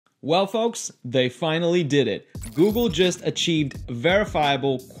Well, folks, they finally did it. Google just achieved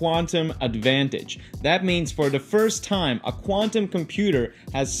verifiable quantum advantage. That means for the first time, a quantum computer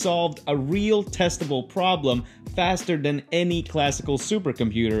has solved a real testable problem faster than any classical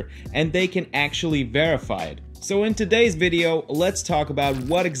supercomputer, and they can actually verify it. So in today's video, let's talk about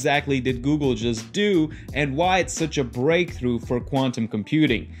what exactly did Google just do and why it's such a breakthrough for quantum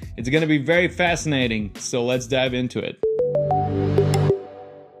computing. It's gonna be very fascinating, so let's dive into it.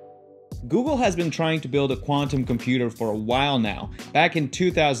 Google has been trying to build a quantum computer for a while now. Back in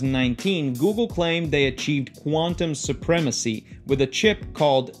 2019, Google claimed they achieved quantum supremacy with a chip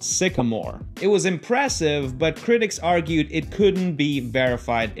called Sycamore. It was impressive, but critics argued it couldn't be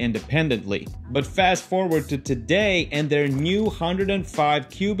verified independently. But fast forward to today, and their new 105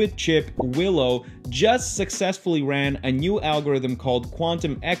 qubit chip, Willow, just successfully ran a new algorithm called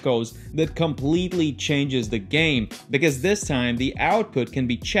quantum echoes that completely changes the game, because this time the output can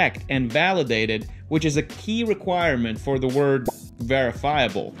be checked and validated, which is a key requirement for the word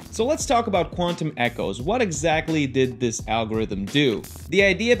verifiable. So let's talk about quantum echoes. What exactly did this algorithm do? The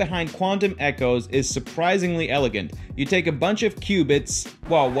idea behind quantum echoes is surprisingly elegant. You take a bunch of qubits.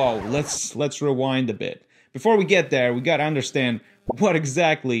 Whoa, let's rewind a bit. Before we get there, we gotta understand what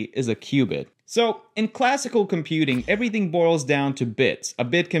exactly is a qubit. So, in classical computing, everything boils down to bits. A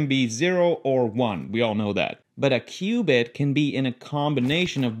bit can be 0 or 1, we all know that. But a qubit can be in a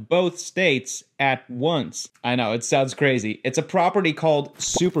combination of both states at once. I know, it sounds crazy. It's a property called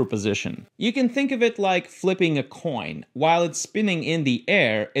superposition. You can think of it like flipping a coin. While it's spinning in the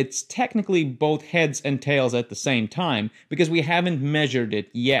air, it's technically both heads and tails at the same time, because we haven't measured it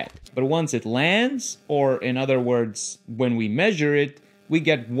yet. But once it lands, or in other words, when we measure it, we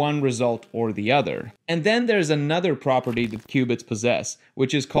get one result or the other. And then there's another property that qubits possess,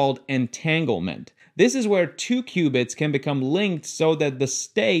 which is called entanglement. This is where two qubits can become linked so that the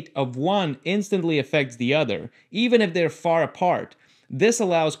state of one instantly affects the other, even if they're far apart. This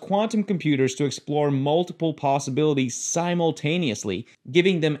allows quantum computers to explore multiple possibilities simultaneously,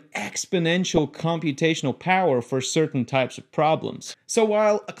 giving them exponential computational power for certain types of problems. So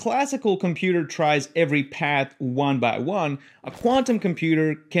while a classical computer tries every path one by one, a quantum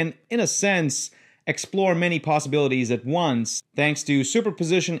computer can, in a sense, explore many possibilities at once, thanks to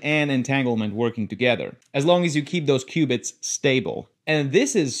superposition and entanglement working together, as long as you keep those qubits stable. And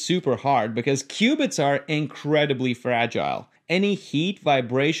this is super hard because qubits are incredibly fragile. Any heat,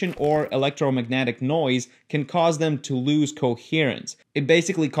 vibration, or electromagnetic noise can cause them to lose coherence. It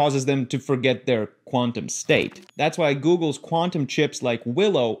basically causes them to forget their quantum state. That's why Google's quantum chips like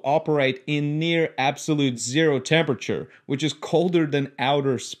Willow operate in near absolute zero temperature, which is colder than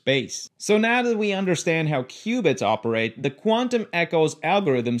outer space. So now that we understand how qubits operate, the quantum echoes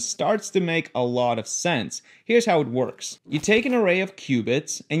algorithm starts to make a lot of sense. Here's how it works. You take an array of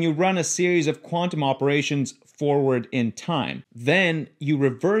qubits and you run a series of quantum operations forward in time. Then you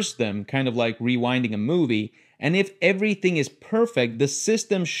reverse them, kind of like rewinding a movie, and if everything is perfect, the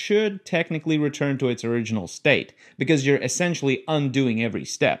system should technically return to its original state, because you're essentially undoing every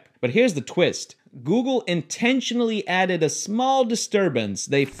step. But here's the twist. Google intentionally added a small disturbance.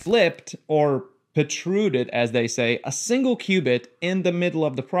 They flipped, or protruded, as they say, a single qubit in the middle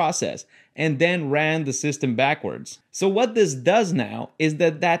of the process, and then ran the system backwards. So what this does now is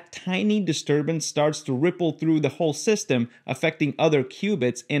that tiny disturbance starts to ripple through the whole system, affecting other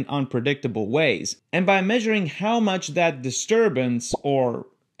qubits in unpredictable ways. And by measuring how much that disturbance, or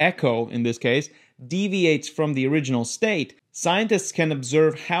echo in this case, deviates from the original state, scientists can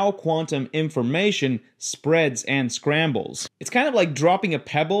observe how quantum information spreads and scrambles. It's kind of like dropping a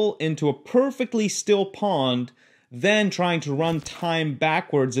pebble into a perfectly still pond, then trying to run time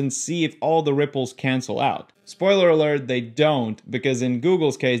backwards and see if all the ripples cancel out. Spoiler alert, they don't, because in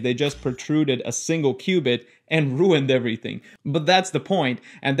Google's case, they just protruded a single qubit and ruined everything. But that's the point,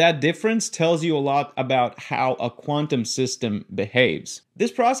 and that difference tells you a lot about how a quantum system behaves.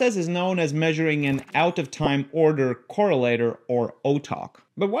 This process is known as measuring an out-of-time order correlator, or OTOC.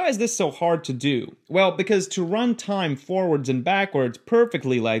 But why is this so hard to do? Well, because to run time forwards and backwards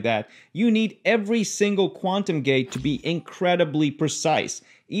perfectly like that, you need every single quantum gate to be incredibly precise.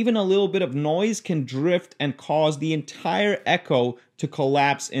 Even a little bit of noise can drift and cause the entire echo to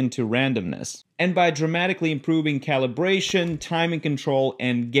collapse into randomness. And by dramatically improving calibration, timing control,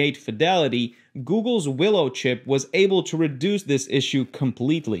 and gate fidelity, Google's Willow chip was able to reduce this issue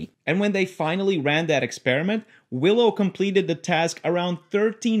completely. And when they finally ran that experiment, Willow completed the task around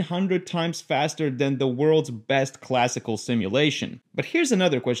 1,300 times faster than the world's best classical simulation. But here's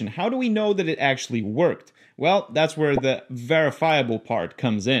another question: how do we know that it actually worked? Well, that's where the verifiable part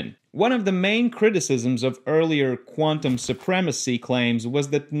comes in. One of the main criticisms of earlier quantum supremacy claims was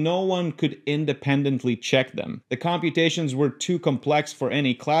that no one could independently check them. The computations were too complex for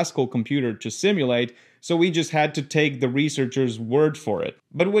any classical computer to simulate, so we just had to take the researchers' word for it.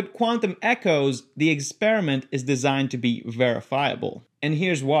 But with quantum echoes, the experiment is designed to be verifiable. And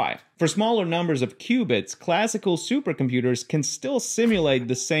here's why. For smaller numbers of qubits, classical supercomputers can still simulate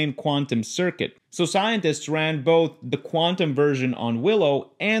the same quantum circuit. So scientists ran both the quantum version on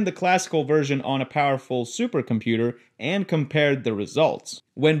Willow and the classical version on a powerful supercomputer and compared the results.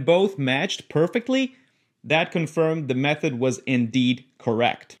 When both matched perfectly, that confirmed the method was indeed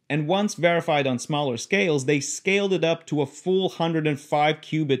correct. And once verified on smaller scales, they scaled it up to a full 105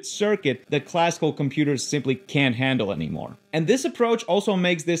 qubit circuit that classical computers simply can't handle anymore. And this approach also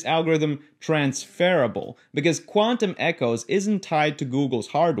makes this algorithm transferable, because quantum echoes isn't tied to Google's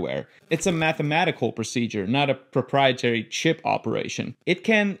hardware. It's a mathematical procedure, not a proprietary chip operation. It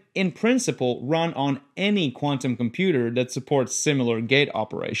can, in principle, run on any quantum computer that supports similar gate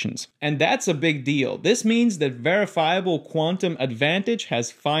operations. And that's a big deal. This means that verifiable quantum advantage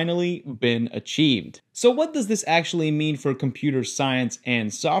has finally been achieved. So what does this actually mean for computer science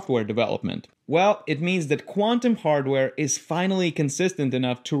and software development? Well, it means that quantum hardware is finally consistent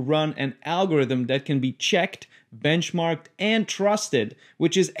enough to run an algorithm that can be checked, benchmarked, and trusted,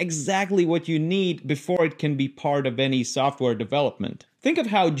 which is exactly what you need before it can be part of any software development. Think of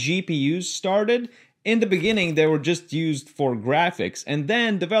how GPUs started. In the beginning, they were just used for graphics, and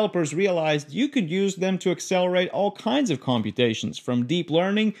then developers realized you could use them to accelerate all kinds of computations, from deep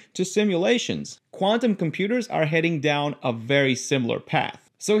learning to simulations. Quantum computers are heading down a very similar path.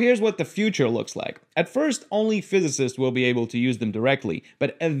 So here's what the future looks like. At first, only physicists will be able to use them directly,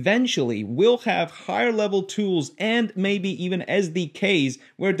 but eventually we'll have higher level tools and maybe even SDKs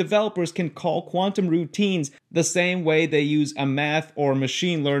where developers can call quantum routines the same way they use a math or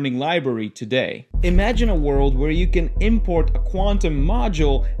machine learning library today. Imagine a world where you can import a quantum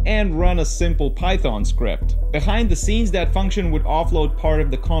module and run a simple Python script. Behind the scenes, that function would offload part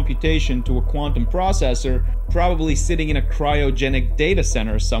of the computation to a quantum processor, probably sitting in a cryogenic data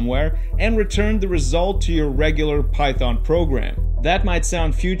center somewhere, and return the result to your regular Python program. That might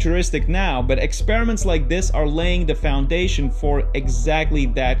sound futuristic now, but experiments like this are laying the foundation for exactly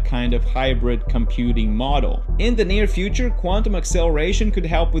that kind of hybrid computing model. In the near future, quantum acceleration could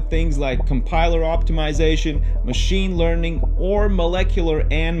help with things like compiler optimization, machine learning, or molecular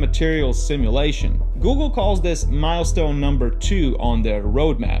and materials simulation. Google calls this milestone number 2 on their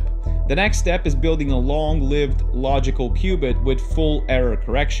roadmap. The next step is building a long-lived logical qubit with full error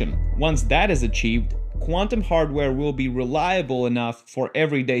correction. Once that is achieved, quantum hardware will be reliable enough for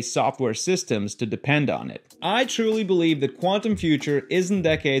everyday software systems to depend on it. I truly believe that quantum future isn't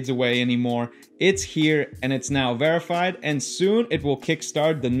decades away anymore. It's here, and it's now verified, and soon it will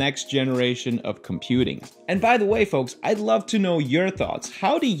kickstart the next generation of computing. And by the way, folks, I'd love to know your thoughts.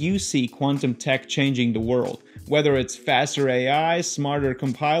 How do you see quantum tech changing the world? Whether it's faster AI, smarter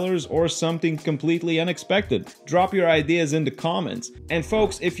compilers, or something completely unexpected. Drop your ideas in the comments. And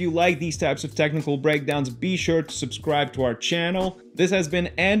folks, if you like these types of technical breakdowns, be sure to subscribe to our channel. This has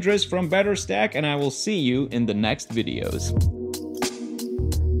been Andres from BetterStack, and I will see you in the next videos.